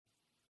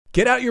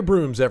Get out your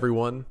brooms,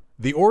 everyone.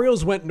 The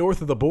Orioles went north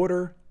of the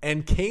border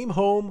and came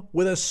home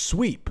with a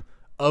sweep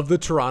of the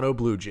Toronto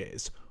Blue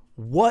Jays.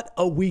 What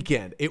a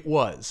weekend it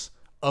was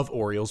of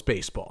Orioles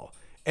baseball.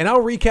 And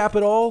I'll recap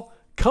it all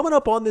coming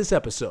up on this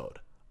episode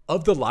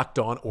of the Locked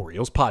On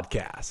Orioles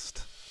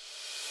podcast.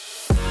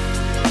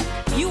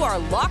 You are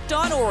Locked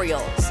On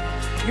Orioles,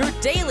 your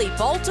daily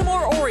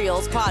Baltimore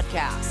Orioles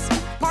podcast.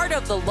 Part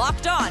of the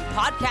Locked On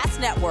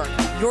Podcast Network,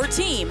 your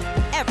team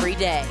every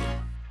day.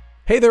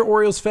 Hey there,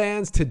 Orioles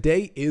fans.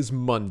 Today is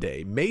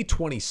Monday, May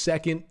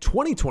 22nd,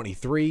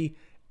 2023,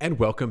 and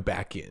welcome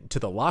back in to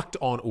the Locked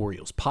On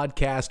Orioles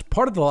podcast,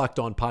 part of the Locked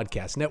On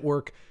Podcast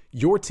Network,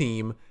 your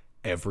team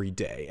every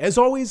day. As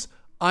always,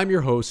 I'm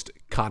your host,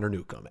 Connor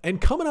Newcomb, and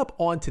coming up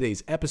on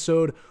today's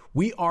episode,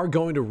 we are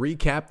going to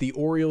recap the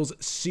Orioles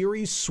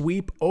series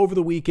sweep over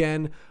the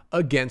weekend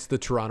against the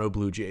Toronto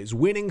Blue Jays,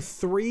 winning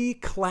 3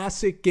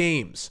 classic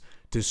games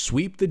to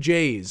sweep the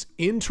Jays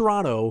in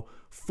Toronto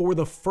for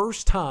the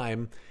first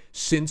time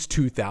since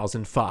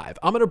 2005.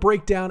 I'm going to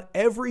break down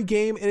every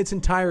game in its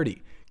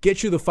entirety,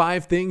 get you the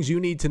 5 things you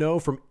need to know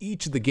from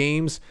each of the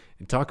games,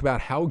 and talk about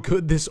how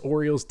good this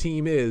Orioles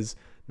team is,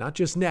 not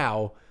just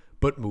now,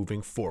 but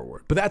moving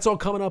forward. But that's all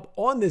coming up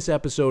on this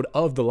episode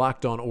of the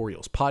Locked On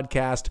Orioles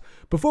podcast.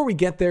 Before we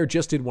get there,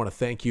 just did want to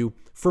thank you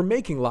for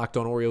making Locked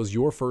On Orioles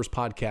your first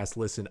podcast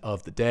listen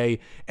of the day.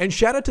 And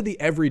shout out to the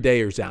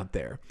everydayers out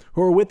there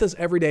who are with us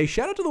every day.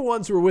 Shout out to the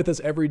ones who were with us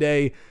every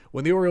day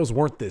when the Orioles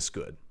weren't this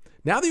good.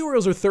 Now the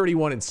Orioles are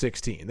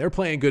 31-16. They're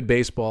playing good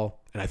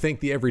baseball, and I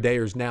thank the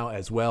everydayers now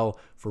as well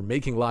for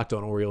making Locked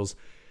On Orioles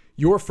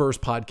your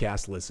first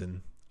podcast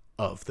listen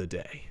of the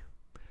day.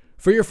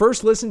 For your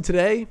first listen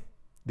today,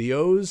 the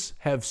O's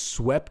have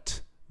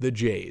swept the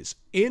Jays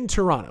in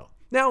Toronto.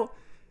 Now,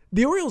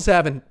 the Orioles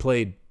haven't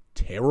played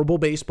terrible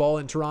baseball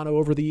in Toronto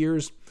over the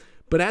years,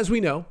 but as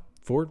we know,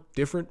 for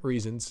different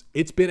reasons,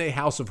 it's been a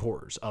house of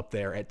horrors up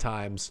there at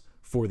times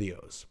for the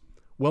O's.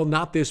 Well,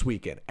 not this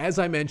weekend. As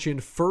I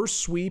mentioned,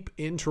 first sweep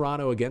in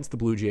Toronto against the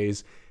Blue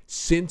Jays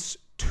since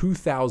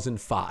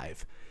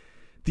 2005.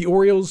 The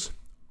Orioles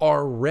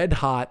are red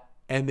hot,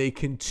 and they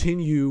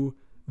continue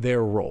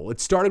their roll.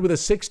 It started with a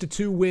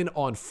 6-2 win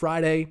on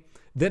Friday,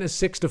 then a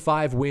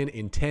 6-5 win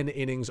in 10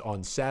 innings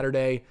on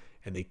Saturday,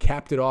 and they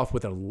capped it off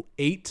with an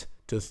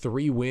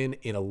 8-3 win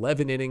in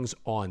 11 innings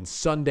on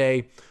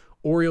Sunday.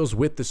 Orioles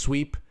with the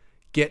sweep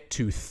get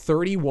to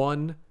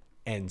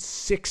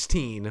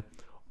 31-16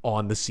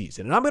 on the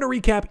season. And I'm going to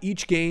recap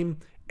each game,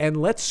 and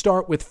let's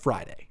start with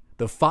Friday.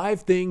 The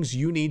 5 things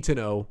you need to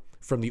know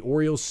from the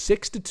Orioles'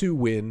 6-2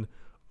 win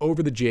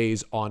over the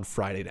Jays on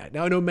Friday night.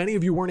 Now, I know many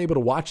of you weren't able to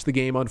watch the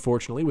game,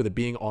 unfortunately, with it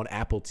being on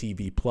Apple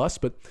TV+,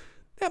 but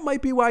that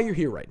might be why you're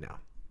here right now.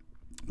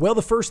 Well,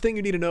 the first thing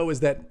you need to know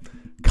is that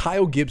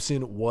Kyle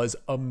Gibson was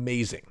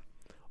amazing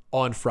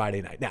on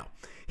Friday night. Now,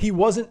 he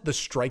wasn't the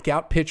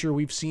strikeout pitcher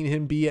we've seen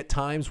him be at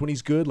times when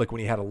he's good, like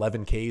when he had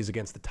 11 Ks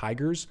against the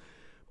Tigers,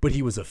 but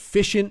he was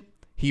efficient.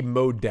 He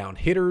mowed down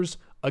hitters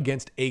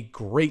against a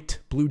great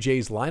Blue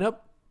Jays lineup,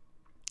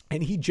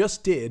 and he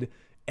just did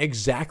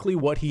exactly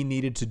what he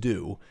needed to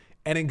do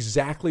and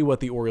exactly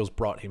what the Orioles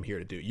brought him here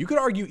to do. You could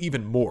argue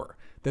even more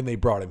than they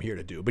brought him here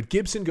to do, but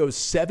Gibson goes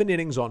 7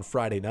 innings on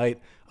Friday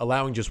night,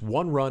 allowing just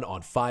 1 run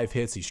on 5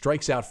 hits. He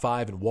strikes out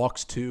 5 and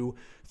walks 2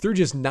 through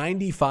just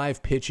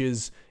 95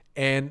 pitches,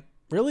 and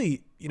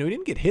really, he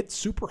didn't get hit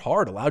super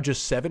hard, allowed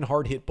just 7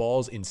 hard hit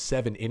balls in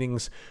 7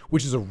 innings,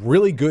 which is a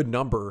really good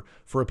number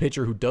for a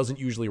pitcher who doesn't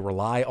usually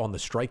rely on the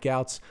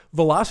strikeouts.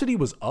 Velocity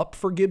was up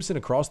for Gibson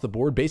across the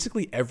board.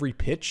 Basically every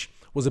pitch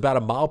was about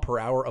a mile per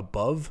hour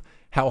above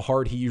how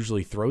hard he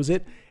usually throws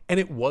it.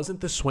 And it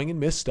wasn't the swing and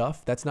miss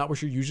stuff. That's not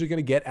what you're usually going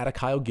to get out of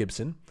Kyle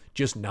Gibson.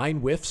 Just 9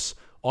 whiffs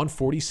on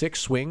 46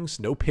 swings.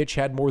 No pitch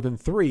had more than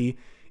 3.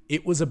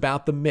 It was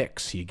about the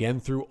mix. He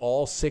again threw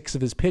all 6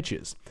 of his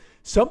pitches.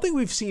 Something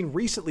we've seen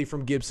recently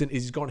from Gibson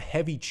is he's gone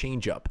heavy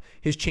changeup.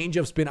 His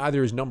changeup's been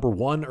either his number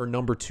 1 or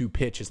number 2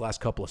 pitch his last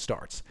couple of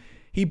starts.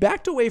 He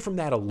backed away from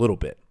that a little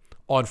bit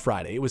on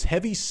Friday. It was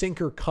heavy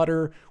sinker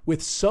cutter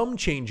with some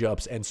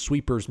changeups and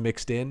sweepers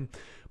mixed in,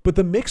 but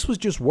the mix was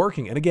just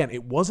working. And again,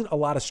 it wasn't a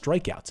lot of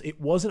strikeouts.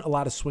 It wasn't a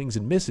lot of swings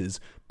and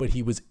misses, but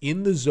he was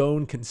in the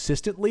zone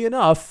consistently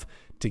enough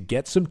to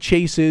get some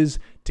chases,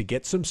 to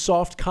get some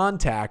soft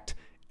contact.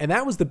 And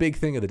that was the big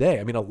thing of the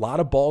day. I mean, a lot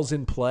of balls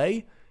in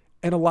play,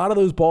 and a lot of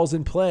those balls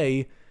in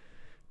play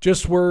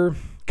just were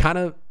kind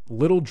of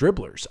little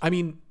dribblers. I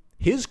mean,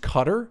 his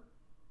cutter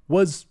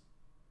was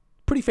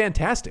pretty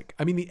fantastic.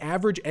 I mean, the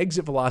average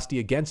exit velocity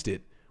against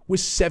it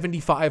was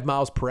 75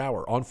 miles per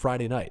hour on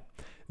Friday night.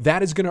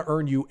 That is going to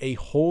earn you a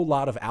whole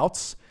lot of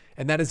outs,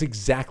 and that is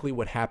exactly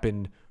what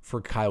happened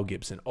for Kyle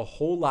Gibson. A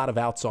whole lot of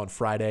outs on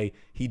Friday.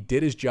 He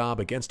did his job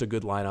against a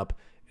good lineup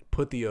and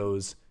put the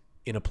O's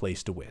in a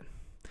place to win.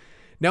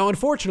 Now,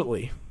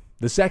 unfortunately,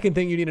 the second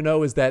thing you need to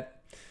know is that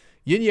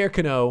Yennier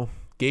Cano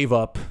gave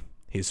up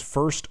his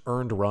first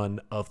earned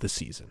run of the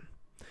season.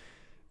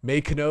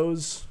 May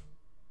Cano's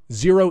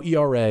 0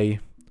 ERA,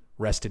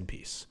 rest in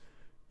peace.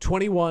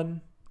 21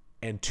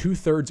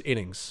 2/3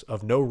 innings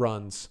of no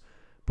runs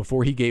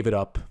before he gave it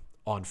up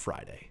on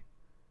Friday.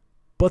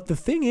 But the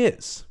thing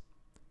is,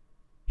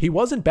 he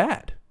wasn't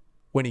bad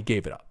when he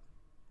gave it up.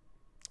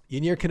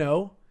 Yennier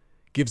Cano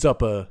gives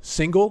up a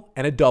single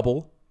and a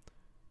double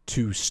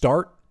to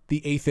start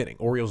the 8th inning.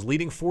 Orioles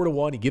leading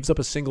 4-1. He gives up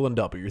a single and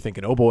double. You're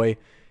thinking, oh boy,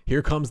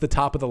 here comes the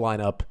top of the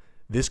lineup.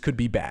 This could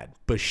be bad.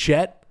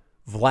 Bichette,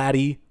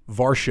 Vladdy,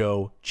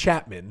 Varsho,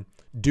 Chapman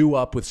due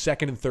up with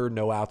second and third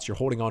no outs. You're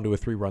holding on to a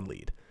 3-run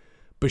lead.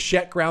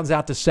 Bichette grounds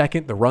out to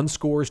second. The run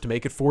scores to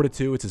make it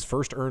 4-2. It's his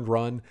first earned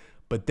run,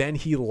 but then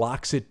he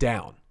locks it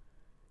down.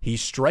 He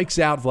strikes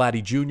out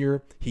Vladdy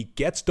Jr., he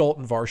gets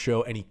Dalton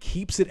Varsho, and he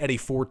keeps it at a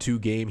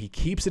 4-2 game. He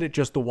keeps it at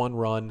just the 1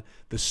 run.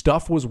 The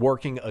stuff was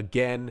working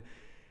again.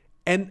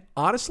 And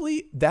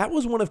honestly, that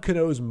was one of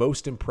Cano's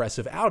most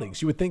impressive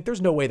outings. You would think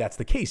there's no way that's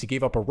the case. He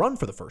gave up a run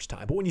for the first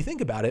time. But when you think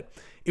about it,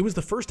 it was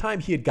the first time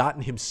he had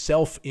gotten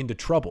himself into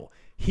trouble.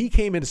 He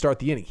came in to start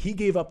the inning. He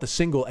gave up the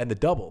single and the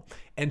double.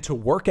 And to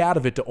work out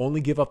of it to only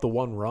give up the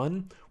 1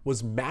 run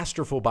was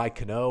masterful by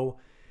Cano.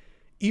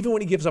 Even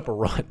when he gives up a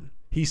run,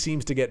 he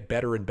seems to get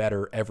better and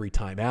better every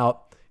time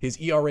out. His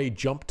ERA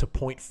jumped to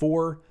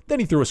 0.4. Then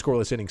he threw a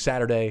scoreless inning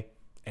Saturday,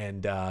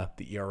 and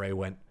the ERA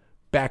went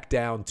back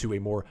down to a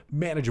more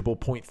manageable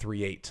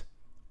 0.38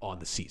 on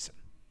the season.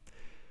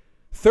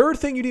 Third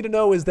thing you need to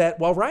know is that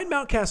while Ryan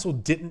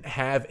Mountcastle didn't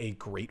have a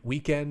great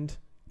weekend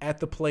at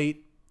the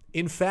plate,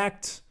 in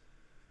fact,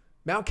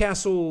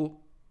 Mountcastle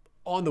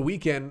on the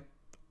weekend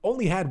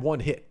only had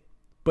 1 hit.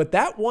 But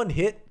that 1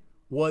 hit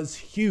was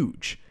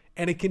huge,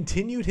 and it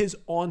continued his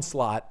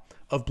onslaught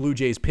of Blue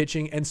Jays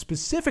pitching, and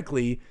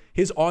specifically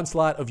his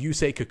onslaught of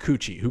Yusei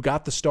Kikuchi, who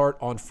got the start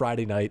on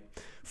Friday night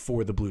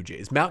for the Blue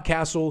Jays.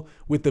 Mountcastle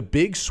with the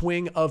big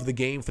swing of the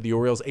game for the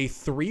Orioles, a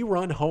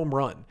 3-run home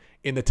run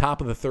in the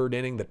top of the 3rd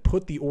inning that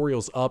put the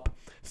Orioles up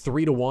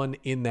 3-1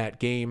 in that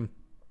game.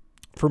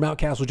 For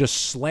Mountcastle, just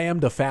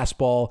slammed a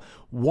fastball,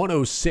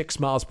 106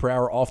 miles per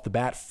hour off the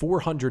bat,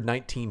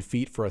 419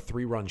 feet for a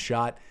 3-run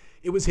shot.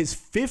 It was his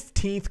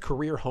 15th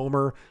career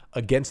homer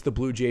against the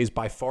Blue Jays,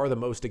 by far the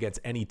most against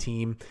any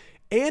team,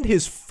 and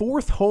his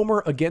 4th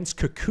homer against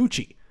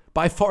Kikuchi,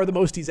 by far the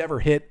most he's ever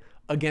hit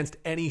against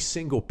any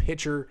single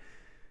pitcher.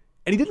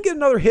 And he didn't get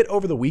another hit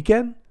over the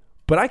weekend,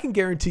 but I can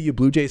guarantee you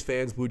Blue Jays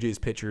fans, Blue Jays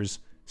pitchers,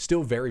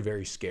 still very,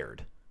 very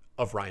scared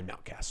of Ryan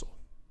Mountcastle.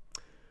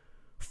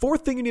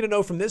 Fourth thing you need to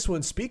know from this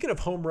one, speaking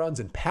of home runs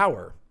and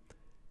power,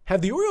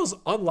 have the Orioles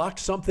unlocked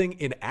something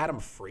in Adam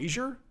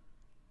Frazier?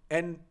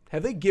 And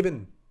have they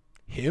given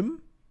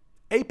him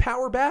a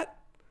power bat?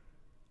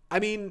 I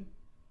mean,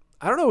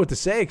 I don't know what to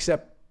say,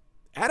 except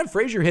Adam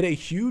Frazier hit a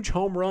huge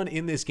home run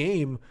in this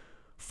game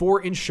for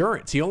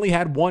insurance. He only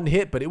had 1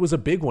 hit, but it was a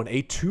big one.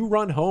 A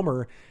 2-run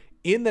homer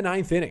in the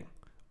 9th inning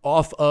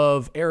off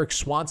of Eric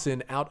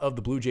Swanson out of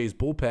the Blue Jays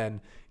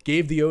bullpen.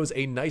 Gave the O's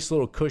a nice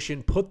little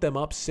cushion, put them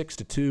up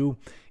 6-2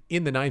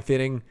 in the 9th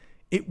inning.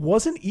 It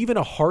wasn't even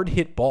a hard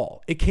hit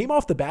ball. It came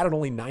off the bat at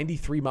only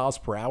 93 miles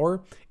per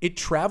hour. It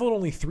traveled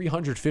only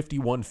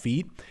 351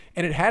 feet,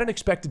 and it had an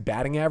expected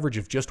batting average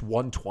of just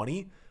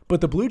 120.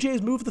 But the Blue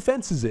Jays moved the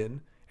fences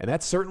in, and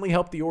that certainly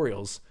helped the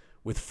Orioles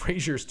with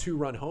Frazier's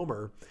 2-run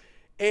homer.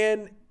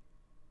 And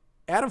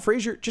Adam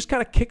Frazier just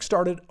kind of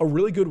kickstarted a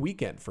really good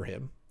weekend for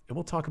him, and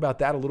we'll talk about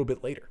that a little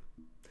bit later.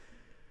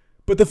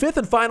 But the 5th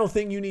and final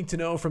thing you need to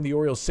know from the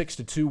Orioles'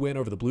 6-2 win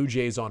over the Blue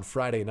Jays on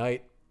Friday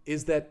night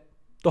is that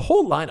the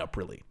whole lineup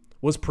really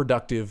was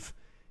productive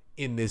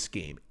in this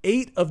game.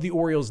 8 of the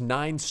Orioles'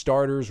 9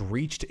 starters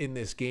reached in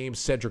this game.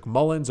 Cedric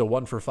Mullins, a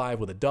 1-for-5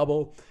 with a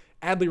double.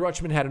 Adley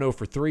Rutschman had an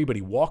 0-for-3, but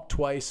he walked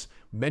twice.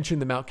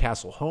 Mentioned the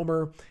Mountcastle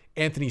homer.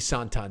 Anthony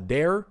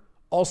Santander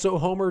also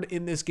homered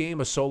in this game,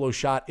 a solo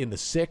shot in the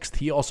 6th.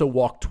 He also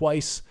walked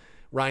twice.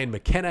 Ryan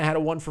McKenna had a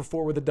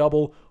 1-for-4 with a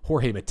double.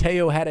 Jorge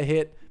Mateo had a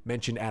hit.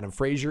 Mentioned Adam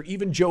Frazier.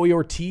 Even Joey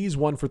Ortiz,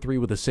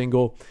 1-for-3 with a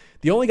single.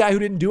 The only guy who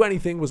didn't do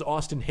anything was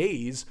Austin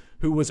Hayes,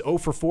 who was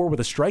 0-for-4 with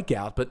a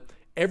strikeout, but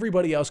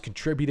everybody else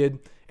contributed.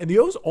 And the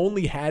O's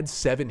only had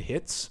 7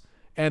 hits,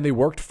 and they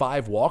worked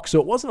 5 walks, so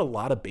it wasn't a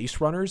lot of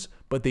base runners,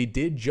 but they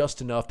did just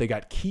enough. They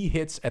got key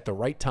hits at the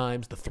right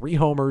times. The 3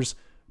 homers,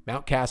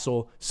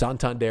 Mountcastle,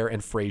 Santander,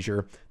 and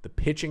Frazier. The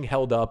pitching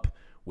held up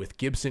with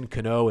Gibson,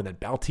 Cano, and then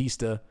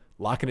Bautista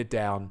locking it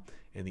down,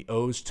 and the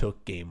O's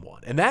took game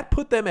 1. And that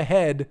put them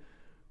ahead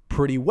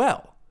pretty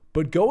well.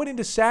 But going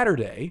into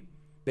Saturday,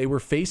 they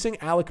were facing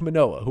Alek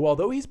Manoah, who,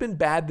 although he's been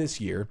bad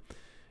this year,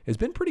 has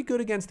been pretty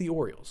good against the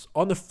Orioles.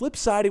 On the flip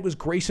side, it was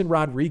Grayson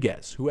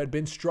Rodriguez, who had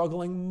been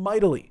struggling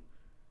mightily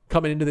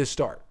coming into this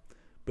start.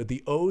 But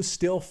the O's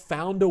still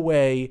found a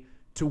way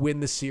to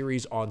win the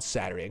series on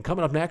Saturday. And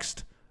coming up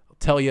next, I'll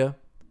tell you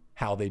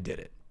how they did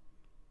it.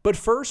 But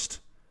first,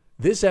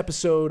 this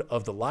episode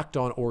of the Locked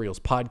On Orioles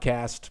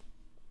podcast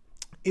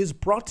is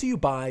brought to you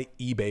by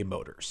eBay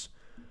Motors.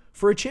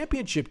 For a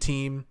championship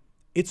team,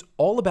 it's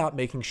all about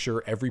making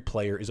sure every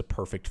player is a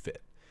perfect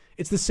fit.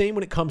 It's the same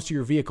when it comes to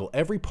your vehicle.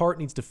 Every part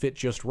needs to fit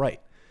just right.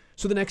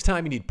 So the next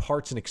time you need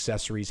parts and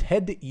accessories,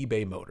 head to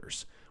eBay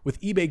Motors. With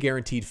eBay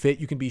Guaranteed Fit,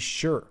 you can be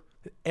sure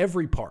that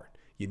every part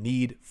you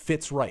need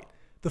fits right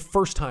the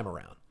first time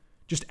around.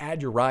 Just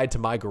add your ride to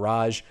My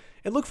Garage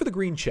and look for the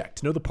green check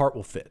to know the part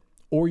will fit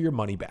or your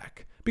money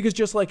back. Because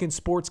just like in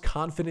sports,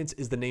 confidence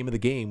is the name of the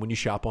game when you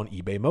shop on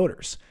eBay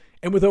Motors.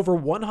 And with over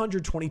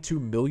 122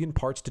 million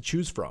parts to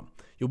choose from,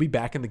 you'll be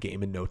back in the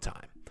game in no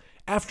time.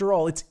 After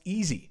all, it's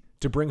easy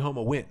to bring home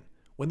a win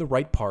when the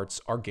right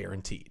parts are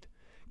guaranteed.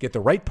 Get the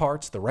right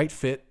parts, the right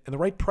fit, and the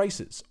right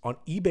prices on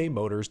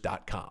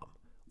ebaymotors.com.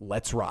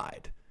 Let's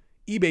ride.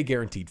 eBay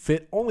Guaranteed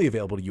Fit, only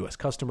available to U.S.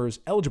 customers,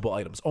 eligible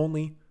items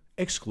only,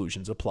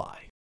 exclusions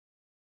apply.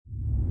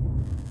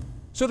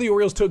 So the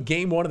Orioles took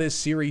game one of this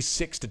series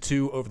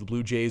 6-2 over the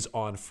Blue Jays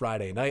on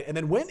Friday night and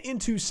then went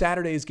into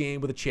Saturday's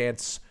game with a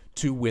chance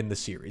to win the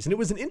series. And it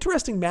was an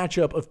interesting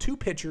matchup of two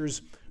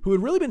pitchers who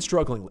had really been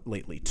struggling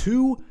lately.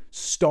 Two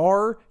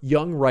star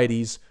young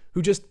righties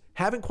who just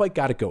haven't quite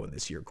got it going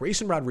this year.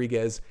 Grayson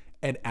Rodriguez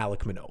and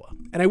Alek Manoah.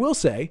 And I will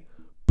say,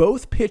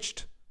 both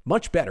pitched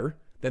much better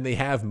than they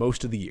have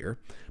most of the year,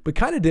 but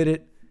kind of did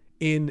it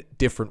in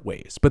different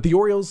ways. But the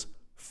Orioles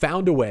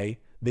found a way.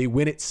 They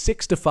win it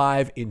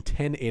 6-5 in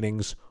 10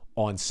 innings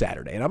on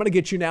Saturday. And I'm going to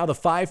get you now the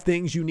 5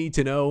 things you need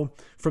to know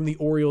from the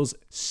Orioles'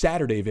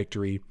 Saturday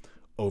victory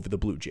over the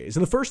Blue Jays.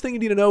 And the first thing you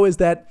need to know is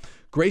that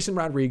Grayson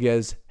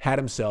Rodriguez had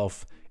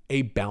himself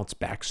a bounce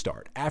back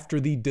start after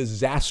the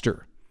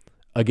disaster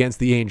against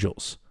the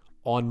Angels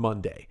on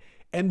Monday.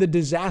 And the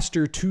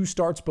disaster 2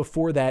 starts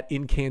before that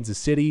in Kansas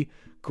City.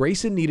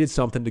 Grayson needed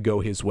something to go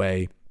his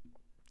way,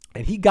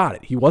 and he got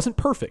it. He wasn't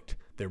perfect.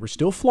 There were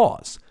still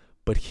flaws,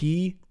 but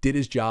he did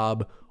his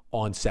job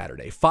on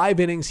Saturday. 5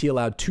 innings, he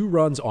allowed 2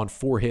 runs on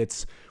 4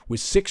 hits with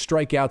 6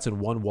 strikeouts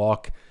and 1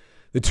 walk.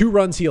 The 2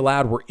 runs he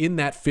allowed were in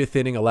that 5th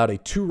inning, allowed a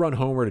 2-run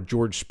homer to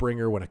George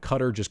Springer when a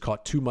cutter just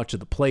caught too much of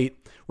the plate.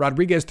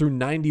 Rodriguez threw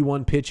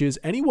 91 pitches,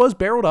 and he was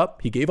barreled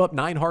up. He gave up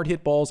 9 hard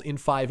hit balls in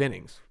 5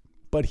 innings,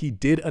 but he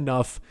did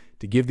enough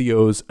to give the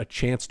O's a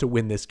chance to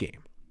win this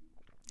game.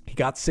 He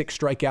got 6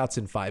 strikeouts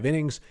in 5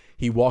 innings.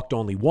 He walked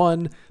only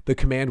 1. The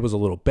command was a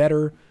little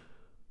better.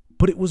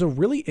 But it was a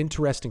really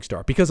interesting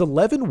start because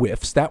 11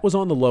 whiffs, that was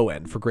on the low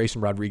end for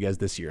Grayson Rodriguez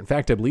this year. In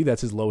fact, I believe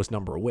that's his lowest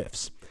number of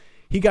whiffs.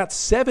 He got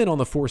 7 on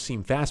the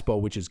 4-seam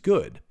fastball, which is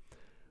good.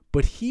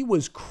 But he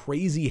was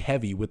crazy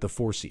heavy with the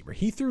 4-seamer.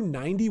 He threw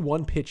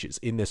 91 pitches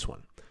in this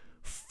one.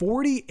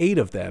 48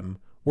 of them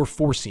were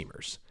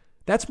 4-seamers.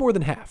 That's more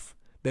than half.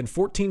 Then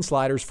 14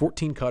 sliders,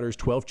 14 cutters,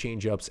 12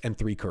 changeups, and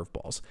 3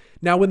 curveballs.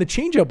 Now, when the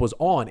changeup was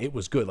on, it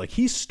was good. Like,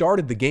 he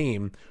started the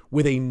game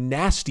with a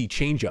nasty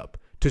changeup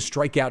to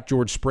strike out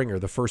George Springer,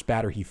 the first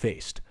batter he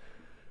faced.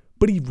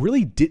 But he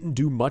really didn't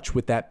do much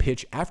with that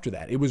pitch after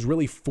that. It was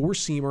really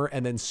 4-seamer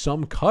and then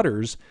some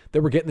cutters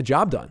that were getting the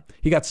job done.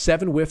 He got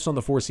 7 whiffs on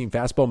the 4-seam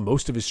fastball.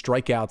 Most of his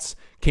strikeouts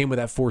came with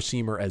that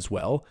 4-seamer as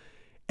well.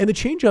 And the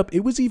changeup,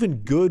 it was even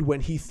good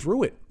when he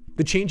threw it.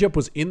 The changeup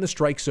was in the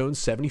strike zone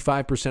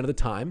 75% of the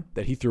time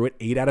that he threw it.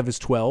 8 out of his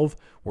 12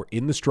 were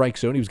in the strike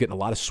zone. He was getting a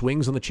lot of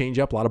swings on the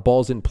changeup, a lot of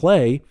balls in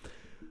play.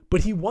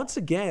 But he once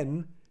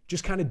again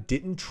just kind of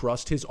didn't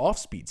trust his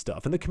off-speed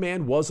stuff. And the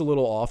command was a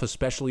little off,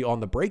 especially on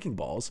the breaking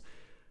balls.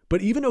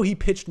 But even though he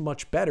pitched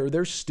much better,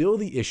 there's still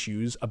the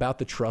issues about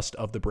the trust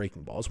of the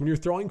breaking balls. When you're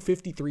throwing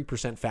 53%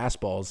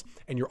 fastballs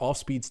and your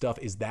off-speed stuff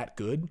is that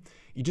good,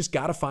 you just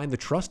got to find the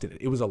trust in it.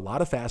 It was a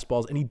lot of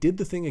fastballs, and he did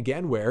the thing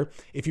again where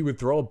if he would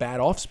throw a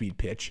bad off-speed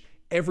pitch,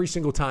 every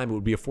single time it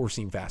would be a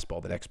 4-seam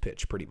fastball, the next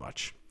pitch, pretty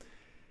much.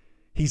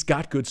 He's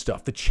got good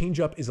stuff. The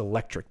changeup is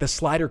electric. The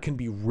slider can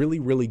be really,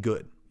 really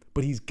good,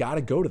 but he's got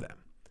to go to them.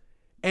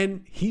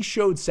 And he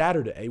showed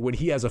Saturday when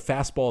he has a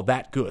fastball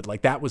that good,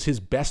 like that was his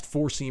best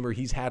 4-seamer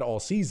he's had all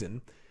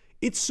season.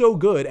 It's so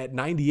good at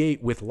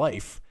 98 with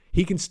life,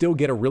 he can still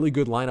get a really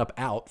good lineup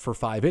out for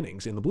 5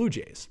 innings in the Blue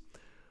Jays.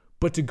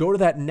 But to go to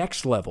that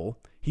next level,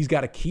 he's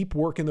got to keep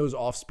working those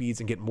off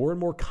speeds and get more and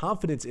more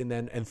confidence in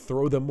them and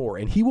throw them more.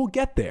 And he will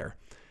get there.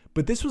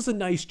 But this was a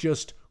nice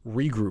just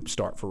regroup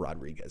start for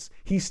Rodriguez.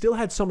 He still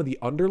had some of the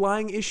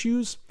underlying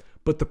issues,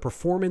 but the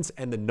performance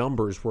and the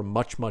numbers were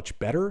much, much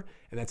better,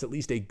 and that's at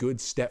least a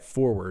good step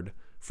forward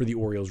for the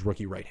Orioles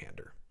rookie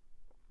right-hander.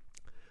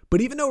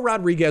 But even though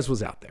Rodriguez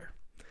was out there,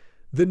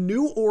 the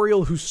new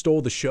Oriole who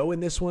stole the show in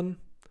this one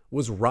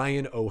was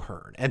Ryan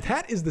O'Hearn, and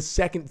that is the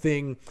second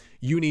thing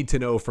you need to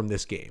know from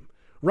this game.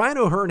 Ryan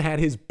O'Hearn had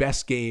his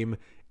best game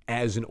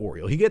as an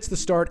Oriole. He gets the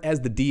start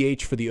as the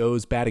DH for the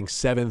O's, batting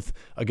 7th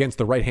against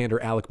the right-hander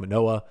Alek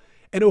Manoah,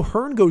 and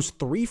O'Hearn goes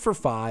 3 for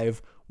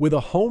 5 with a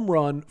home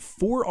run,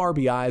 4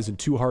 RBIs, and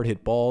 2 hard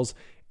hit balls,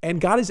 and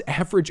got his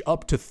average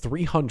up to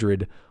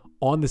 300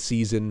 on the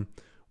season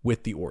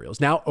with the Orioles.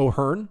 Now,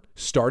 O'Hearn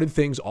started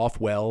things off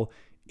well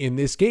in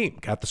this game.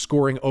 Got the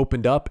scoring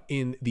opened up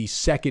in the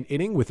 2nd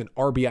inning with an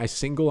RBI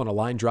single on a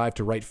line drive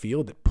to right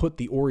field that put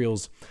the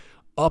Orioles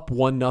up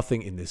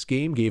 1-0 in this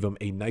game, gave him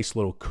a nice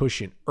little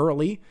cushion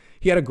early.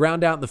 He had a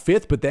ground out in the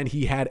 5th, but then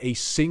he had a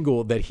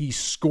single that he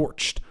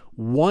scorched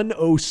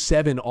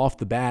 107 off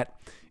the bat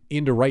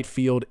into right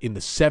field in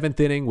the 7th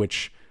inning,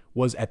 which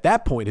was at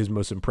that point his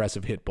most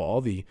impressive hit ball.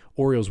 The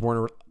Orioles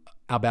weren't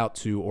about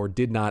to or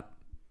did not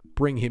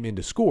bring him in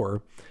to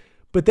score.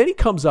 But then he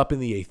comes up in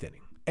the 8th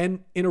inning and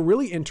in a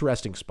really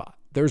interesting spot.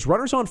 There's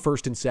runners on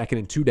first and second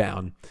and 2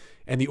 down,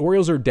 and the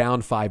Orioles are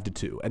down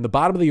 5-2. And the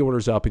bottom of the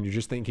order's up, and you're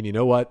just thinking, you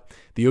know what?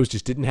 The O's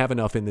just didn't have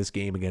enough in this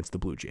game against the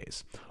Blue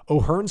Jays.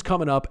 O'Hearn's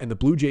coming up, and the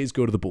Blue Jays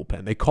go to the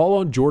bullpen. They call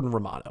on Jordan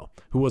Romano,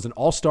 who was an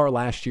all-star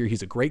last year.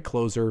 He's a great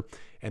closer,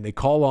 and they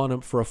call on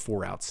him for a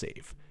 4-out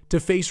save to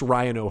face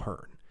Ryan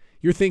O'Hearn.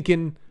 You're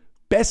thinking,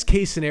 best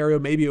case scenario,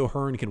 maybe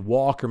O'Hearn can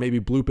walk or maybe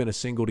bloop in a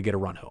single to get a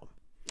run home.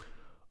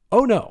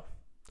 Oh no.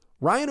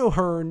 Ryan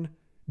O'Hearn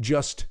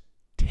just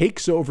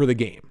takes over the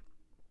game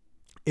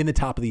in the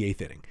top of the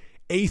 8th inning.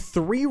 A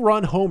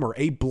 3-run homer,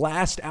 a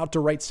blast out to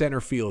right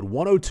center field,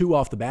 102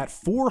 off the bat,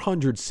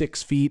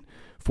 406 feet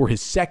for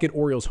his second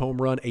Orioles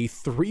home run, a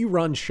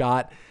 3-run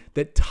shot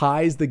that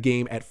ties the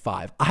game at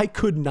 5. I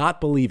could not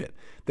believe it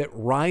that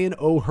Ryan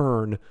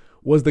O'Hearn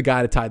was the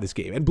guy to tie this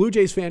game, and Blue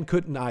Jays fan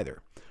couldn't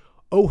either.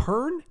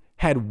 O'Hearn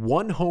had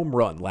 1 home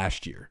run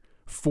last year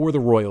for the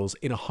Royals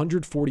in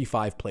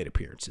 145 plate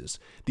appearances.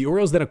 The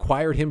Orioles then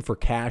acquired him for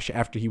cash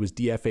after he was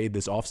DFA'd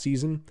this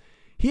offseason.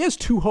 He has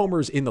 2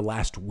 homers in the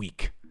last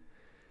week.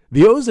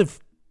 The O's have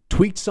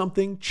tweaked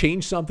something,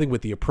 changed something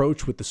with the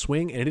approach, with the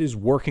swing, and it is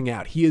working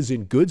out. He is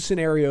in good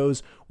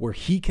scenarios where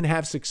he can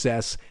have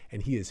success,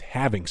 and he is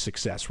having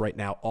success right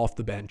now off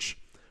the bench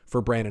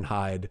for Brandon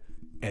Hyde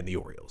and the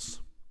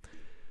Orioles.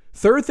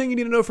 Third thing you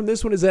need to know from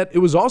this one is that it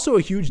was also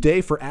a huge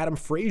day for Adam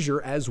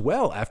Frazier as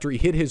well. After he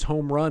hit his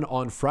home run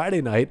on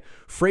Friday night,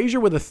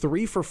 Frazier with a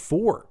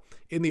 3-for-4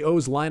 in the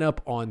O's lineup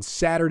on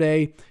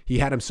Saturday. He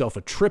had himself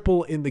a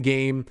triple in the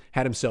game,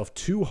 had himself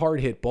 2 hard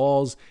hit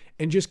balls,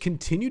 and just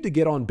continued to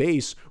get on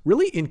base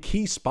really in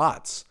key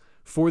spots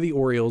for the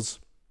Orioles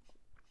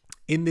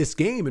in this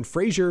game. And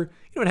Frazier,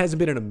 it hasn't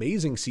been an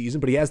amazing season,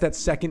 but he has that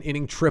second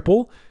inning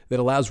triple that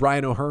allows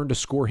Ryan O'Hearn to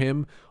score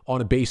him on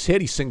a base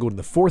hit. He singled in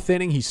the 4th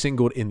inning. He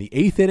singled in the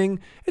 8th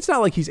inning. It's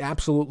not like he's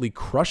absolutely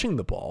crushing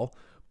the ball,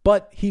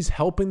 but he's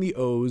helping the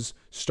O's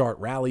start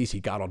rallies. He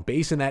got on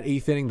base in that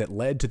 8th inning that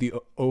led to the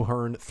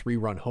O'Hearn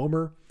 3-run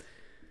homer.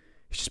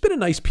 It's just been a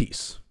nice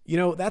piece.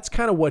 That's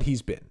kind of what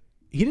he's been.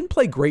 He didn't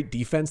play great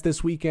defense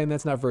this weekend.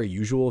 That's not very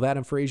usual of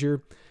Adam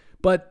Frazier,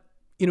 but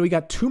he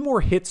got 2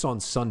 more hits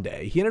on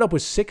Sunday. He ended up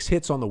with 6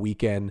 hits on the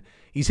weekend.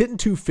 He's hitting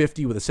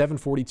 .250 with a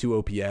 742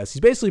 OPS. He's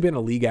basically been a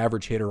league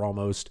average hitter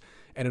almost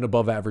and an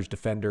above average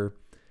defender.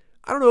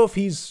 I don't know if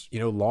he's,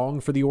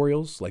 long for the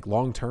Orioles, like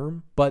long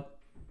term, but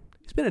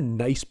it's been a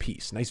nice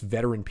piece, nice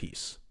veteran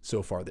piece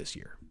so far this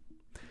year.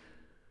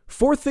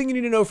 Fourth thing you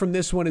need to know from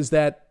this one is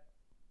that,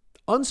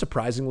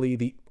 unsurprisingly,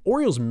 the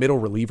Orioles middle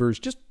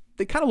relievers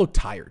they kind of look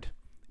tired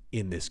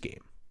in this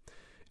game.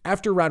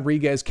 After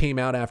Rodriguez came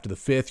out after the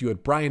 5th, you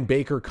had Brian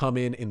Baker come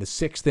in the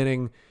 6th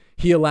inning.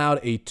 He allowed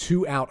a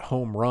 2-out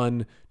home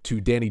run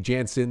to Danny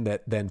Jansen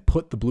that then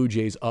put the Blue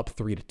Jays up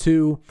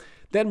 3-2.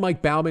 Then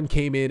Mike Baumann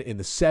came in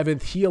the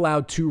 7th. He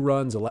allowed 2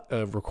 runs,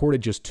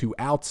 recorded just 2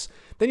 outs.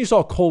 Then you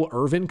saw Cole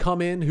Irvin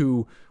come in,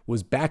 who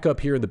was back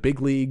up here in the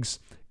big leagues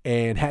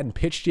and hadn't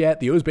pitched yet.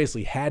 The O's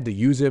basically had to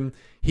use him.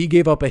 He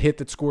gave up a hit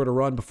that scored a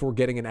run before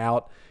getting an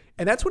out.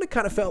 And that's when it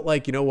kind of felt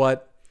like,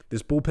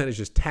 this bullpen is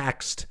just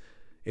taxed.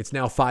 It's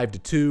now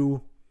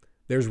 5-2.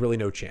 There's really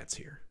no chance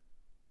here.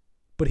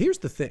 But here's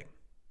the thing.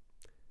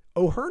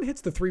 O'Hearn hits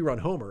the 3-run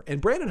homer,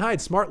 and Brandon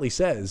Hyde smartly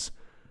says,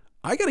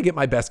 I got to get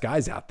my best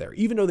guys out there,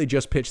 even though they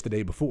just pitched the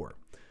day before.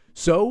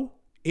 So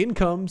in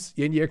comes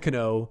Yennier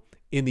Cano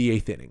in the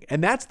 8th inning.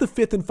 And that's the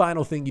 5th and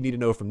final thing you need to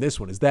know from this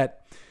one, is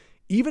that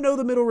even though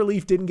the middle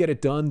relief didn't get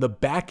it done, the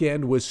back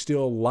end was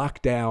still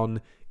locked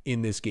down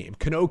in this game.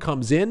 Cano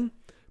comes in,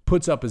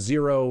 puts up a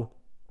 0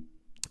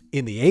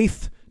 in the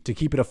 8th to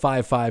keep it a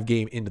 5-5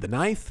 game into the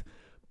 9th.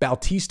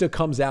 Bautista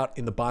comes out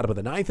in the bottom of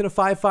the 9th in a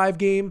 5-5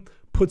 game,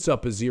 puts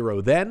up a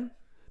 0 then.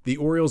 The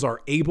Orioles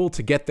are able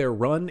to get their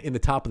run in the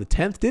top of the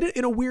 10th. Did it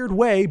in a weird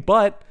way,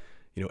 but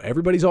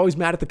everybody's always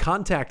mad at the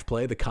contact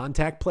play. The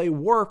contact play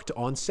worked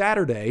on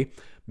Saturday.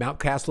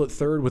 Mountcastle at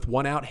third with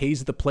 1 out.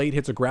 Hayes at the plate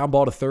hits a ground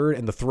ball to third,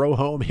 and the throw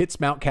home hits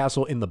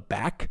Mountcastle in the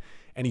back,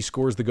 and he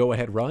scores the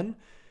go-ahead run.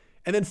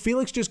 And then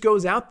Felix just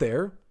goes out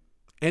there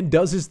and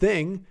does his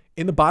thing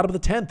in the bottom of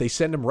the 10th. They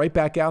send him right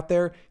back out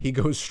there. He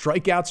goes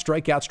strikeout,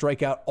 strikeout,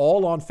 strikeout,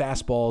 all on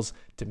fastballs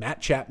to Matt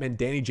Chapman,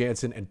 Danny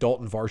Jansen, and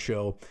Dalton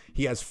Varsho.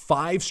 He has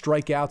 5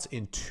 strikeouts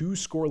in 2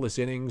 scoreless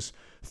innings,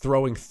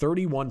 throwing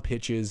 31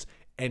 pitches,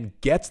 and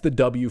gets the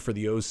W for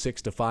the O's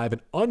 6-5.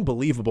 An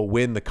unbelievable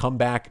win, the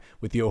comeback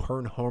with the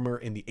O'Hearn homer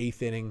in the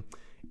 8th inning,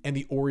 and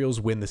the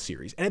Orioles win the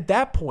series. And at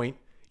that point,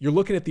 you're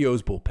looking at the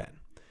O's bullpen.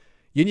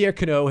 Yennier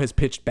Cano has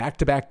pitched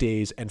back-to-back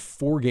days and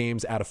 4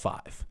 games out of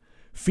 5.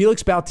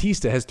 Felix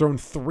Bautista has thrown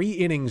 3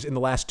 innings in the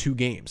last 2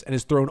 games and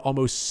has thrown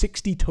almost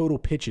 60 total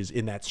pitches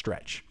in that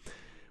stretch.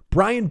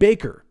 Brian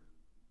Baker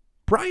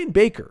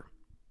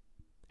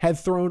had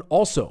thrown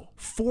also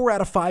 4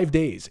 out of 5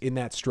 days in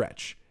that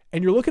stretch.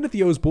 And you're looking at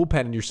the O's bullpen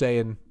and you're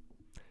saying,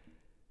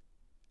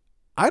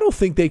 I don't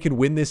think they can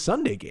win this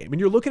Sunday game. And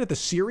you're looking at the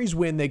series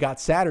win they got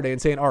Saturday and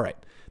saying, all right,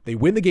 they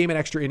win the game in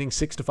extra innings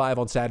 6-5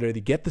 on Saturday.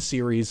 They get the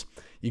series.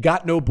 You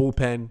got no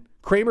bullpen.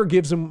 Kramer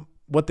gives them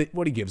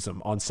what he gives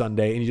them on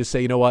Sunday, and you just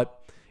say, you know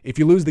what? If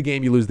you lose the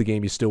game, you lose the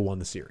game. You still won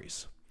the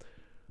series.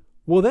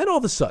 Well, then all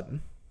of a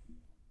sudden,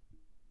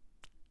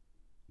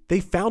 they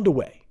found a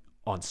way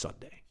on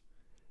Sunday.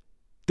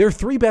 Their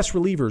three best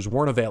relievers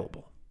weren't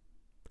available.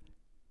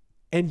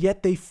 And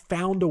yet they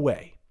found a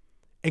way.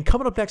 And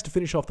coming up next to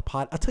finish off the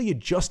pod, I'll tell you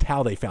just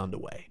how they found a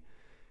way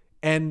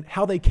and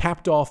how they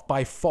capped off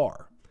by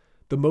far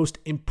the most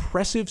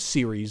impressive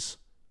series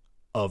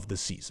of the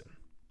season.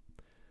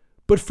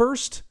 But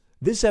first,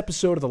 this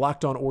episode of the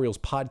Locked On Orioles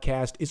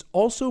podcast is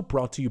also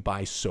brought to you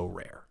by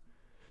SoRare.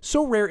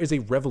 SoRare is a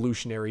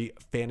revolutionary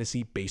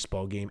fantasy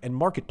baseball game and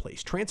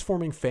marketplace,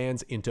 transforming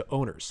fans into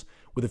owners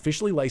with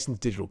officially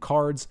licensed digital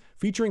cards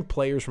featuring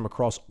players from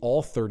across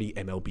all 30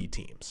 MLB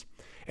teams.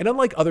 And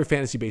unlike other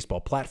fantasy baseball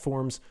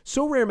platforms,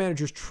 SoRare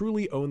managers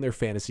truly own their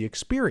fantasy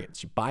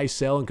experience. You buy,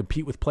 sell, and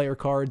compete with player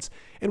cards,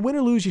 and win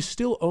or lose, you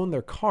still own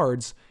their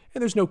cards,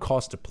 and there's no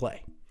cost to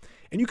play.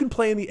 And you can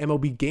play in the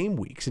MLB game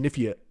weeks, and if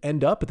you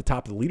end up at the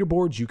top of the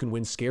leaderboards, you can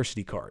win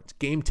scarcity cards,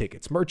 game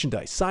tickets,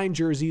 merchandise, signed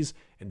jerseys,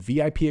 and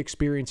VIP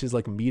experiences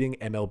like meeting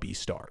MLB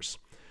stars.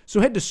 So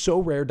head to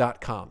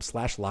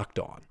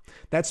sorare.com/lockedon.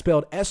 That's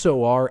spelled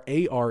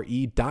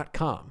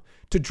SORARE.com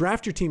to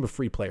draft your team of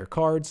free player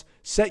cards,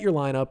 set your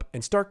lineup,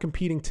 and start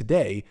competing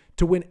today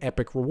to win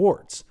epic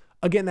rewards.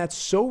 Again, that's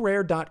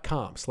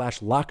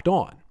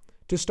sorare.com/lockedon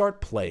to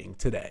start playing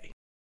today.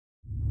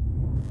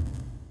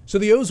 So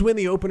the O's win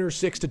the opener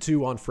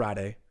 6-2 on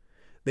Friday.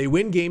 They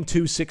win game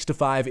 2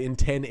 6-5 in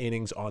 10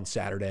 innings on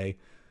Saturday.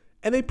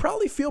 And they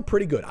probably feel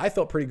pretty good. I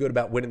felt pretty good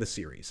about winning the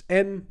series.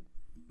 And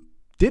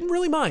didn't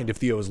really mind if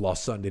the O's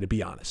lost Sunday, to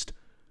be honest.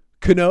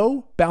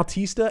 Cano,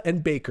 Bautista,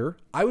 and Baker,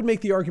 I would make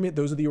the argument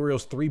those are the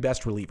Orioles' three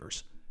best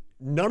relievers.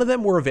 None of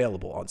them were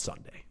available on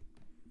Sunday.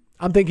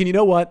 I'm thinking, you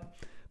know what?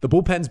 The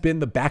bullpen's been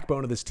the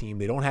backbone of this team.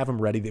 They don't have them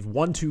ready. They've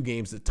won 2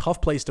 games. It's a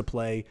tough place to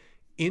play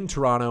in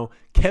Toronto.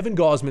 Kevin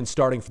Gausman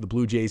starting for the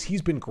Blue Jays.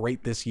 He's been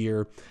great this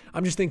year.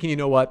 I'm just thinking, you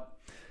know what?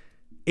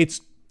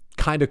 It's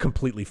kind of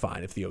completely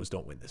fine if the O's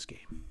don't win this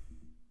game.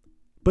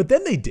 But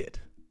then they did.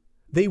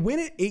 They win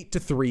it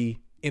 8-3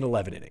 in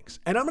 11 innings.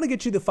 And I'm going to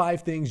get you the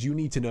 5 things you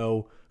need to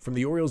know from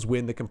the Orioles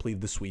win that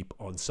completed the sweep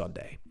on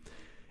Sunday.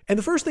 And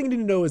the first thing you need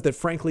to know is that,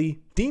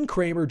 frankly, Dean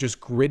Kramer just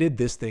gritted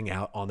this thing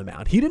out on the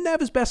mound. He didn't have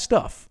his best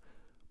stuff,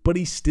 but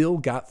he still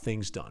got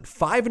things done.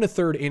 5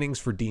 1/3 innings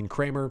for Dean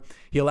Kramer.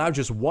 He allowed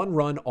just 1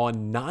 run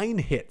on 9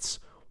 hits.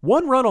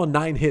 1 run on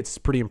 9 hits is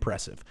pretty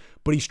impressive,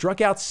 but he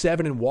struck out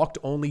 7 and walked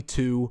only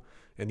 2.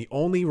 And the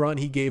only run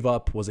he gave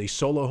up was a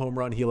solo home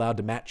run he allowed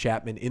to Matt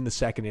Chapman in the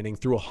second inning,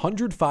 threw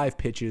 105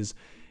 pitches,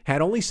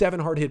 had only 7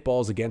 hard hit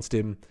balls against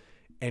him,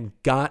 and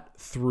got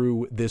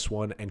through this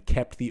one and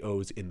kept the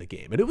O's in the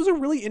game. And it was a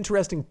really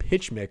interesting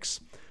pitch mix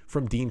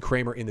from Dean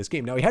Kramer in this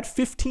game. Now, he had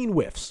 15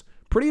 whiffs.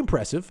 Pretty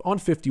impressive on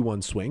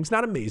 51 swings.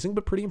 Not amazing,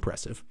 but pretty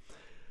impressive.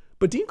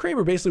 But Dean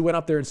Kramer basically went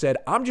up there and said,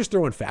 I'm just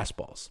throwing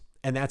fastballs,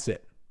 and that's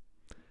it.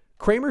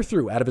 Kramer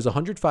threw, out of his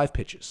 105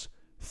 pitches,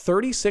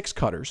 36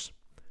 cutters,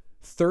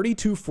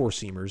 32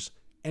 four-seamers,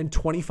 and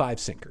 25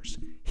 sinkers.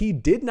 He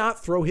did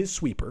not throw his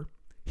sweeper.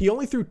 He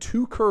only threw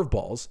 2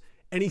 curveballs,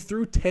 and he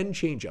threw 10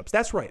 changeups.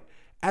 That's right.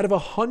 Out of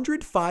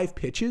 105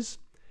 pitches,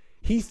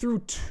 he threw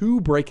 2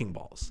 breaking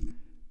balls.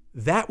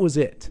 That was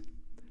it.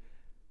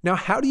 Now,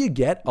 how do you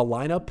get a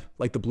lineup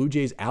like the Blue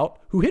Jays out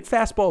who hit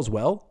fastballs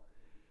well?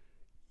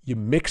 You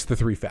mix the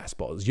 3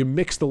 fastballs. You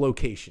mix the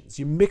locations.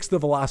 You mix the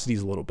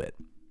velocities a little bit.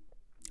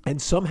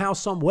 And somehow,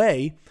 some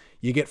way,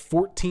 you get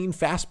 14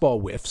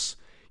 fastball whiffs.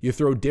 You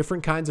throw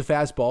different kinds of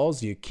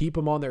fastballs. You keep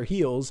them on their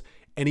heels.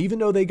 And even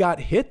though they got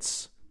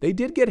hits, they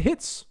did get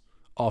hits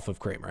off of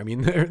Kramer. I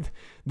mean,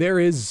 there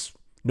is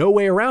no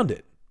way around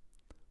it.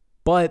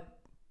 But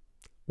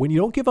when you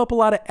don't give up a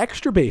lot of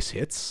extra base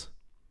hits,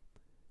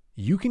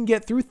 you can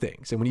get through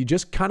things. And when you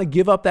just kind of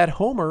give up that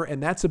homer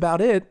and that's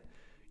about it,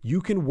 you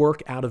can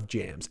work out of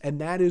jams.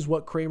 And that is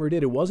what Kramer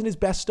did. It wasn't his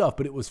best stuff,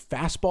 but it was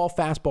fastball,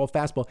 fastball,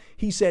 fastball.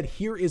 He said,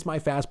 here is my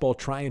fastball,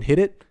 try and hit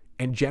it.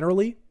 And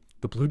generally,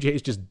 the Blue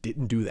Jays just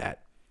didn't do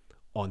that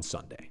on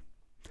Sunday.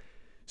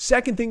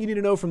 Second thing you need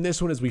to know from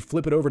this one as we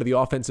flip it over to the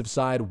offensive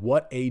side,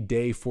 what a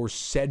day for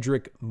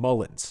Cedric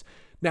Mullins.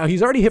 Now,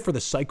 he's already hit for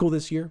the cycle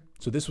this year,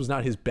 so this was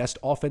not his best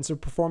offensive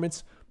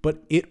performance,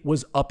 but it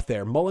was up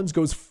there. Mullins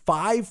goes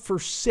 5 for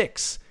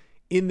 6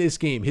 in this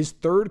game, his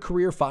 3rd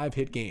career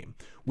 5-hit game,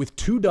 with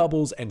 2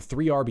 doubles and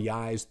 3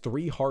 RBIs,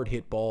 3 hard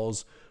hit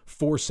balls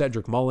for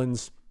Cedric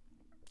Mullins.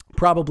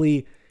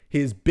 Probably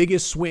his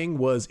biggest swing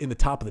was in the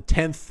top of the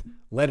 10th,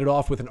 led it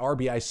off with an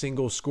RBI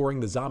single, scoring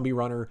the zombie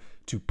runner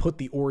to put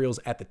the Orioles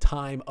at the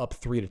time up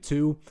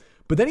 3-2.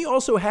 But then he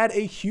also had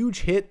a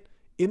huge hit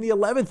in the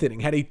 11th inning,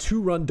 had a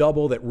 2-run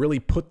double that really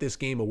put this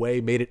game away,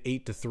 made it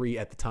 8-3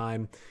 at the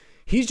time.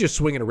 He's just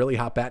swinging a really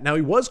hot bat. Now,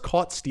 he was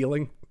caught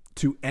stealing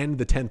to end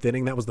the 10th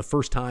inning. That was the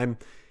first time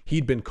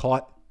he'd been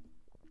caught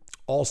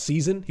all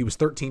season. He was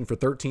 13 for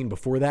 13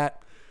 before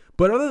that.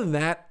 But other than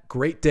that,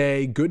 great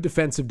day, good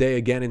defensive day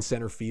again in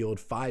center field,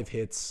 5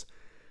 hits.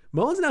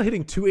 Mullins now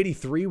hitting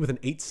 .283 with an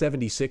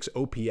 .876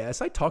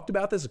 OPS. I talked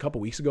about this a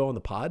couple weeks ago on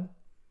the pod.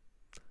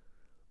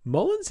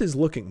 Mullins is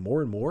looking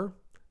more and more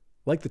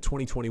like the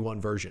 2021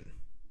 version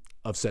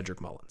of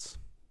Cedric Mullins.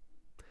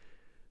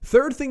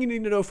 Third thing you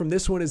need to know from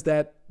this one is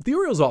that the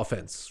Orioles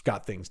offense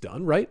got things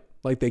done, right?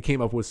 Like they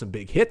came up with some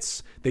big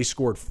hits. They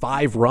scored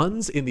 5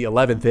 runs in the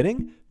 11th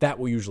inning. That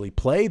will usually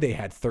play. They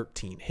had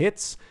 13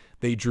 hits.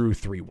 They drew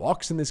 3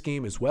 walks in this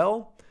game as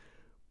well.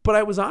 But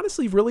I was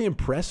honestly really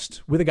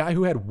impressed with a guy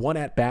who had 1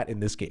 at-bat in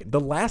this game. The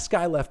last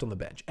guy left on the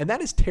bench, and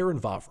that is Terrin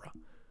Vavra,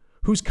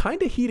 who's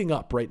kind of heating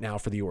up right now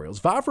for the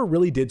Orioles. Vavra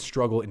really did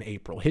struggle in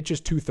April. Hit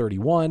just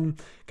 .231,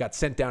 got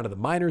sent down to the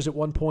minors at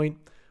one point.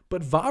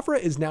 But Vavra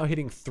is now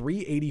hitting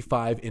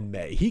 .385 in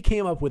May. He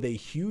came up with a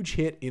huge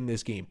hit in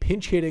this game,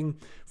 pinch hitting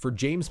for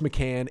James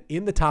McCann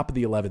in the top of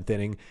the 11th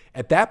inning.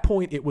 At that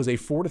point, it was a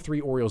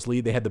 4-3 Orioles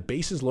lead. They had the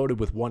bases loaded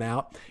with 1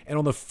 out. And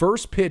on the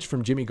first pitch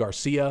from Jimmy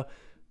Garcia,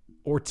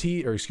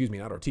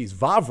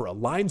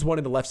 Vavra lines one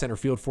into left center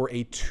field for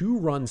a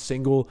 2-run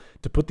single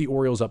to put the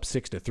Orioles up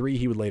 6-3.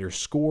 He would later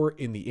score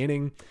in the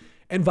inning.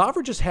 And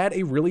Vavra just had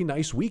a really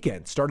nice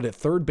weekend. Started at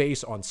third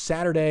base on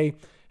Saturday,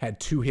 had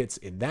 2 hits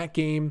in that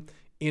game,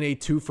 in a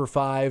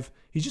 2-for-5.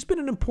 He's just been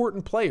an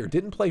important player.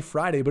 Didn't play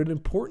Friday, but an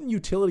important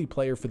utility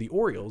player for the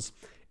Orioles,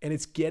 and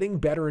it's getting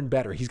better and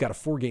better. He's got a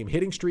 4-game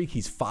hitting streak.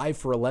 He's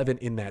 5-for-11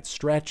 in that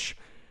stretch.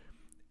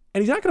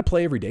 And he's not going to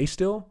play every day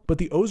still, but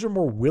the O's are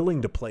more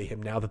willing to play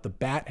him now that the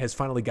bat has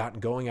finally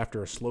gotten going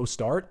after a slow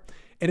start.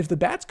 And if the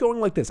bat's going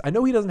like this, I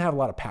know he doesn't have a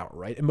lot of power,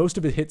 right? And most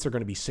of his hits are going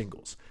to be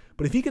singles.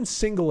 But if he can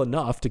single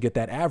enough to get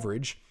that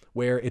average,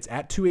 where it's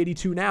at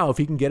 282 now, if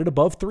he can get it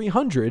above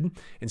 300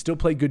 and still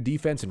play good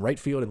defense in right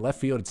field and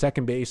left field, at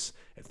second base,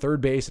 at third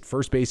base, at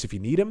first base if you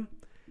need him,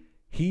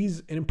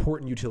 he's an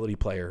important utility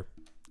player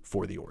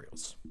for the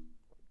Orioles.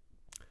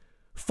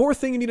 Fourth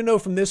thing you need to know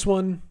from this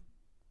one,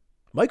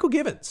 Michael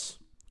Givens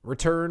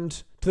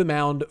returned to the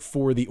mound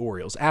for the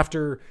Orioles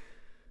after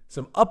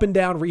some up and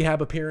down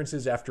rehab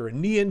appearances, after a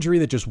knee injury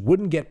that just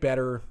wouldn't get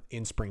better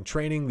in spring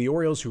training. The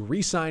Orioles, who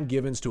re-signed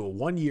Givens to a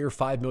 1-year,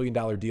 $5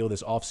 million deal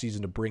this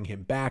offseason to bring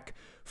him back,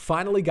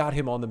 finally got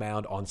him on the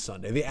mound on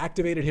Sunday. They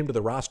activated him to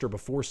the roster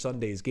before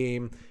Sunday's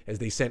game as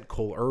they sent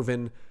Cole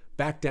Irvin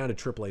back down to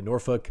AAA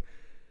Norfolk.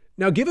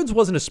 Now, Givens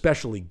wasn't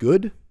especially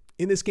good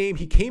in this game.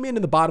 He came in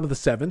the bottom of the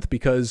 7th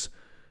because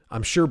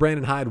I'm sure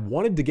Brandon Hyde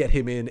wanted to get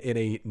him in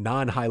a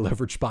non-high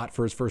leverage spot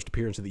for his first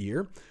appearance of the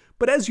year.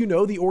 But as you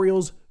know, the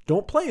Orioles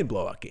don't play in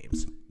blowout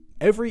games.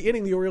 Every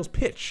inning the Orioles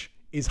pitch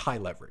is high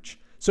leverage.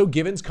 So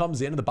Givens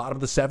comes in the bottom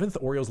of the 7th,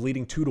 Orioles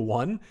leading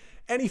 2-1,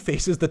 and he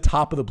faces the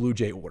top of the Blue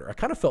Jay order. I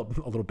kind of felt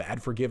a little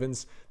bad for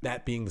Givens,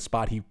 that being the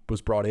spot he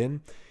was brought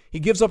in. He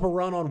gives up a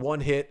run on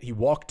 1 hit. He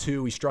walked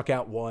 2. He struck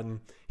out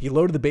 1. He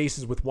loaded the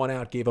bases with 1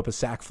 out, gave up a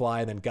sac fly,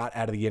 and then got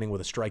out of the inning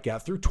with a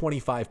strikeout through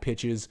 25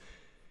 pitches.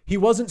 He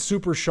wasn't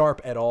super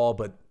sharp at all,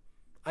 but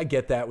I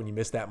get that when you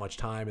miss that much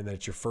time and then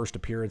it's your first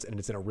appearance and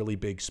it's in a really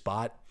big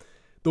spot.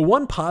 The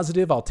one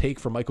positive I'll take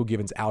from Michael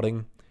Givens'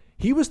 outing,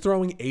 he was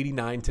throwing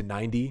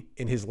 89-90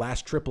 in his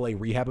last AAA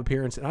rehab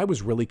appearance, and I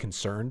was really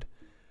concerned.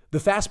 The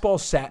fastball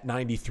sat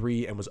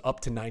 93 and was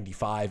up to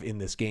 95 in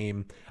this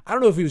game. I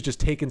don't know if he was just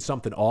taking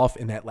something off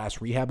in that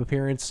last rehab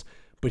appearance,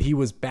 but he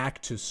was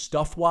back to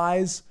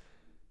stuff-wise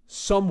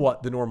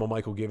somewhat the normal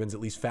Michael Givens,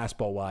 at least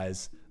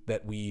fastball-wise,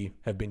 that we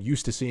have been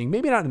used to seeing.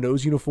 Maybe not in a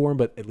nose uniform,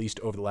 but at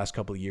least over the last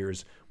couple of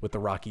years with the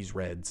Rockies,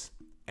 Reds,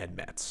 and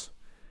Mets.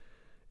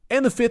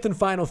 And the fifth and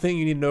final thing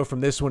you need to know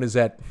from this one is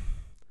that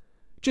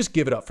just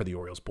give it up for the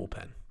Orioles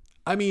bullpen.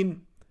 I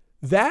mean,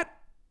 that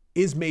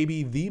is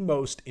maybe the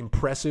most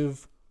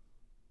impressive,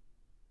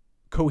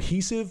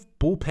 cohesive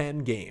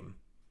bullpen game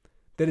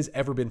that has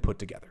ever been put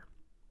together.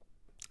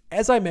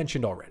 As I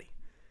mentioned already,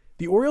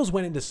 the Orioles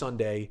went into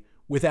Sunday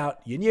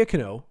without Yinya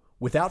Cano,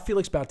 without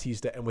Felix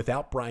Bautista, and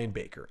without Brian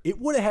Baker. It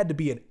would have had to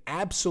be an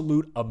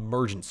absolute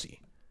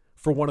emergency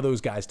for one of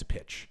those guys to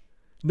pitch.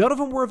 None of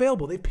them were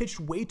available. They've pitched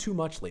way too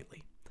much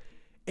lately.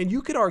 And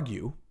you could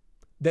argue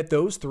that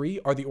those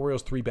 3 are the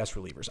Orioles' 3 best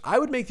relievers. I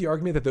would make the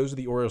argument that those are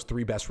the Orioles'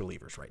 3 best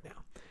relievers right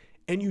now.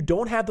 And you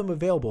don't have them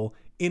available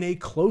in a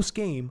close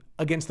game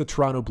against the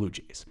Toronto Blue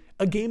Jays,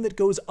 a game that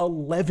goes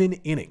 11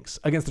 innings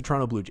against the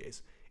Toronto Blue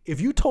Jays.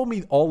 If you told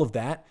me all of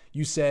that,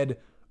 you said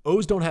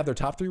O's don't have their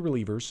top 3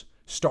 relievers,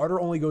 starter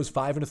only goes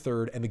 5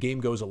 1/3, and the game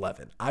goes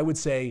 11, I would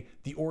say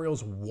the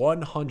Orioles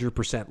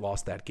 100%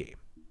 lost that game.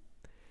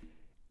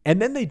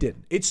 And then they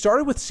didn't. It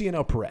started with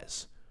Cionel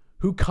Perez,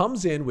 who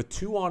comes in with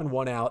 2 on and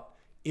 1 out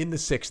in the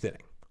 6th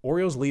inning.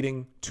 Orioles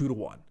leading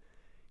 2-1.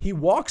 He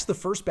walks the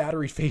first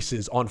batter he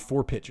faces on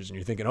 4 pitches, and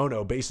you're thinking, oh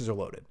no, bases are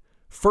loaded.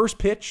 First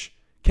pitch,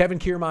 Kevin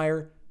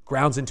Kiermaier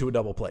grounds into a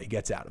double play,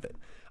 gets out of it.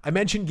 I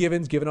mentioned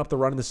Givens giving up the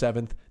run in the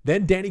 7th.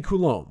 Then Danny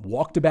Coulombe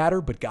walked a batter,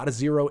 but got a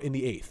 0 in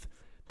the 8th.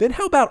 Then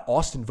how about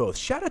Austin Voth?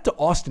 Shout out to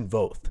Austin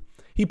Voth.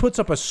 He puts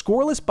up a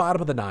scoreless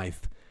bottom of the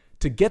 9th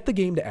to get the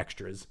game to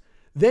extras.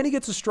 Then he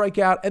gets a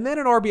strikeout and then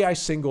an RBI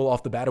single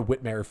off the bat of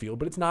Whit Merrifield,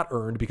 but it's not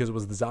earned because it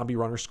was the zombie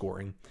runner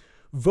scoring.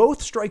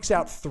 Voth strikes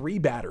out 3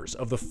 batters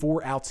of the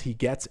 4 outs he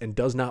gets and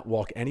does not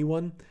walk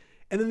anyone.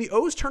 And then the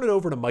O's turn it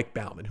over to Mike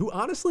Baumann, who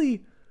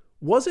honestly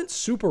wasn't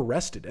super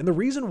rested. And the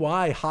reason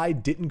why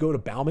Hyde didn't go to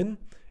Baumann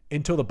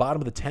until the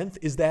bottom of the 10th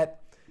is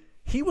that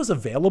he was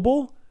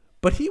available,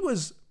 but he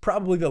was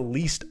probably the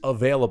least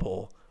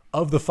available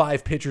of the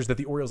 5 pitchers that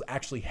the Orioles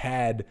actually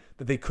had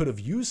that they could have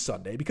used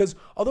Sunday. Because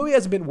although he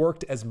hasn't been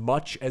worked as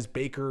much as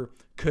Baker,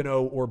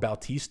 Cano, or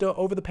Bautista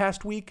over the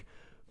past week,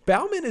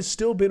 Baumann has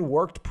still been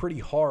worked pretty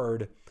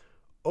hard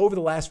over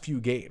the last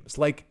few games.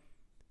 Like,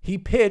 he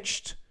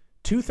pitched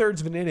 2/3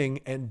 of an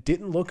inning and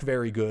didn't look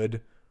very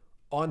good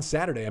on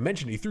Saturday. I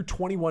mentioned he threw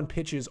 21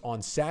 pitches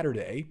on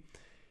Saturday.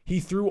 He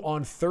threw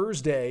on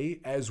Thursday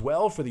as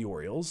well for the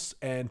Orioles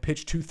and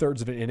pitched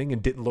 2/3 of an inning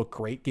and didn't look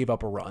great, gave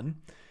up a run.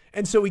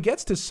 And so he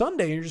gets to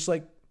Sunday and you're just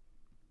like,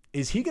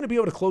 is he going to be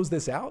able to close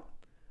this out?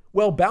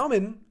 Well,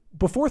 Baumann,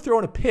 before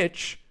throwing a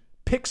pitch,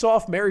 picks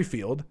off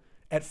Merrifield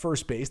at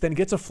first base, then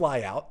gets a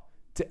fly out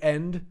to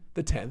end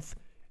the 10th.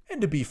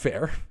 And to be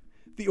fair,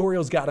 the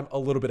Orioles got him a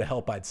little bit of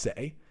help, I'd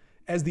say,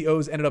 as the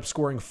O's ended up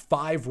scoring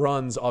 5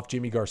 runs off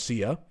Jimmy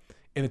Garcia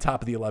in the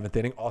top of the 11th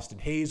inning. Austin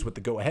Hayes with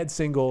the go-ahead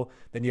single.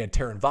 Then you had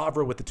Terrin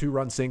Vavra with the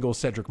 2-run single.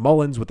 Cedric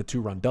Mullins with the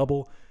 2-run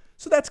double.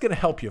 So that's going to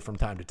help you from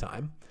time to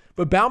time.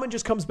 But Baumann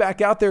just comes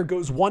back out there,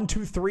 goes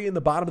 1-2-3 in the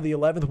bottom of the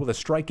 11th with a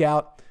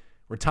strikeout,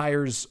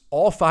 retires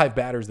all 5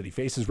 batters that he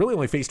faces. Really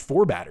only faced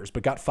 4 batters,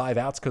 but got 5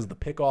 outs because of the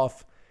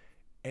pickoff.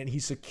 And he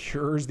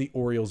secures the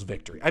Orioles'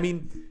 victory. I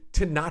mean,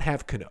 to not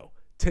have Cano,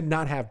 to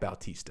not have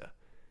Bautista,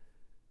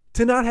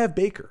 to not have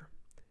Baker,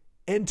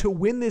 and to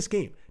win this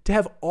game, to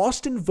have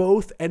Austin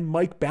Voth and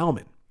Mike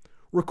Baumann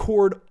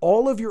record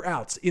all of your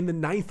outs in the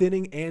 9th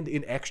inning and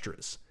in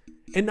extras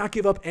and not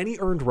give up any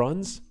earned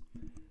runs,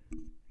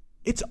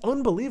 it's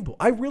unbelievable.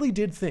 I really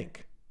did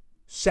think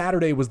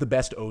Saturday was the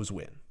best O's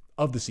win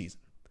of the season.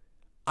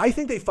 I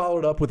think they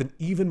followed up with an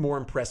even more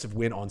impressive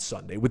win on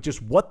Sunday with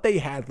just what they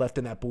had left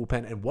in that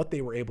bullpen and what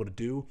they were able to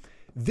do.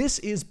 This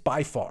is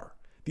by far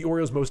the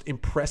Orioles' most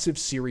impressive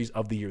series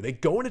of the year. They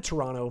go into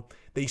Toronto,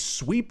 they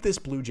sweep this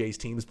Blue Jays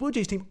team. This Blue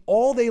Jays team,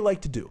 all they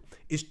like to do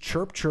is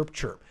chirp, chirp,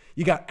 chirp.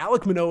 You got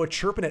Alek Manoah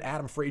chirping at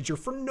Adam Frazier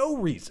for no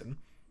reason,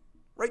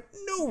 right?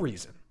 No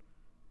reason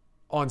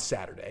on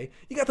Saturday.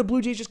 You got the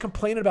Blue Jays just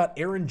complaining about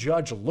Aaron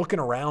Judge looking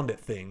around at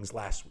things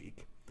last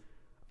week.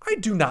 I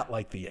do not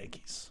like the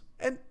Yankees,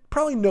 and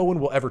probably no one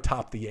will ever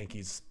top the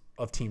Yankees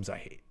of teams I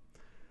hate.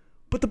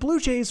 But the Blue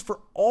Jays,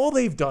 for all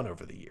they've done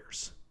over the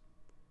years,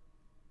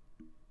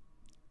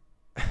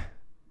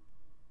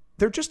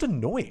 they're just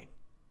annoying.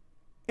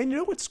 And you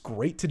know what's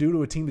great to do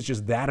to a team that's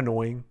just that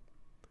annoying?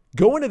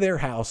 Go into their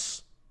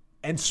house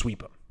and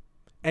sweep them.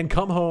 And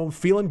come home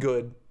feeling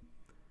good.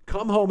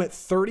 Come home at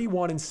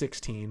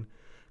 31-16.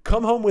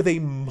 Come home with a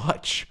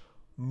much,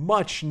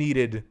 much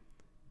needed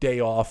day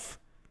off.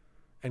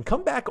 And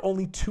come back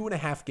only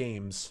 2.5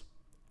 games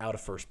out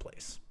of first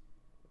place.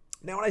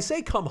 Now, when I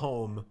say come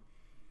home,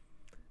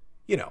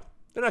 you know,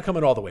 they're not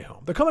coming all the way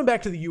home. They're coming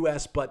back to the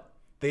U.S., but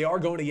they are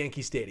going to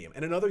Yankee Stadium.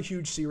 And another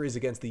huge series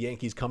against the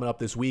Yankees coming up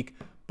this week,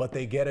 but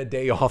they get a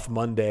day off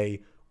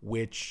Monday,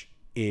 which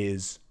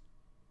is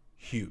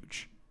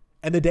huge.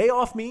 And the day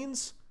off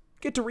means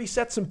get to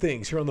reset some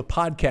things here on the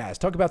podcast,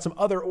 talk about some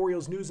other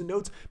Orioles news and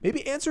notes,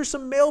 maybe answer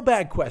some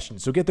mailbag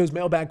questions. So get those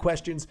mailbag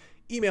questions,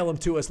 email them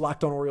to us,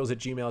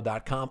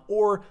 lockedonorioles@gmail.com,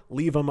 or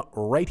leave them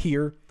right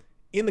here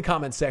in the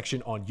comments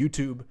section on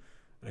YouTube.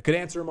 And I could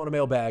answer them on a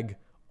mailbag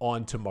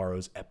on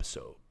tomorrow's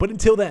episode. But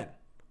until then,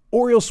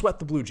 Orioles sweat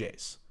the Blue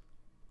Jays.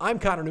 I'm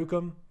Connor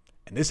Newcomb,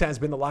 and this has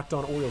been the Locked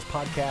On Orioles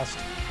podcast,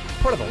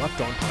 part of the Locked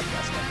On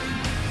Podcast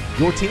Network.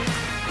 Your team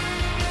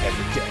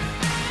every day.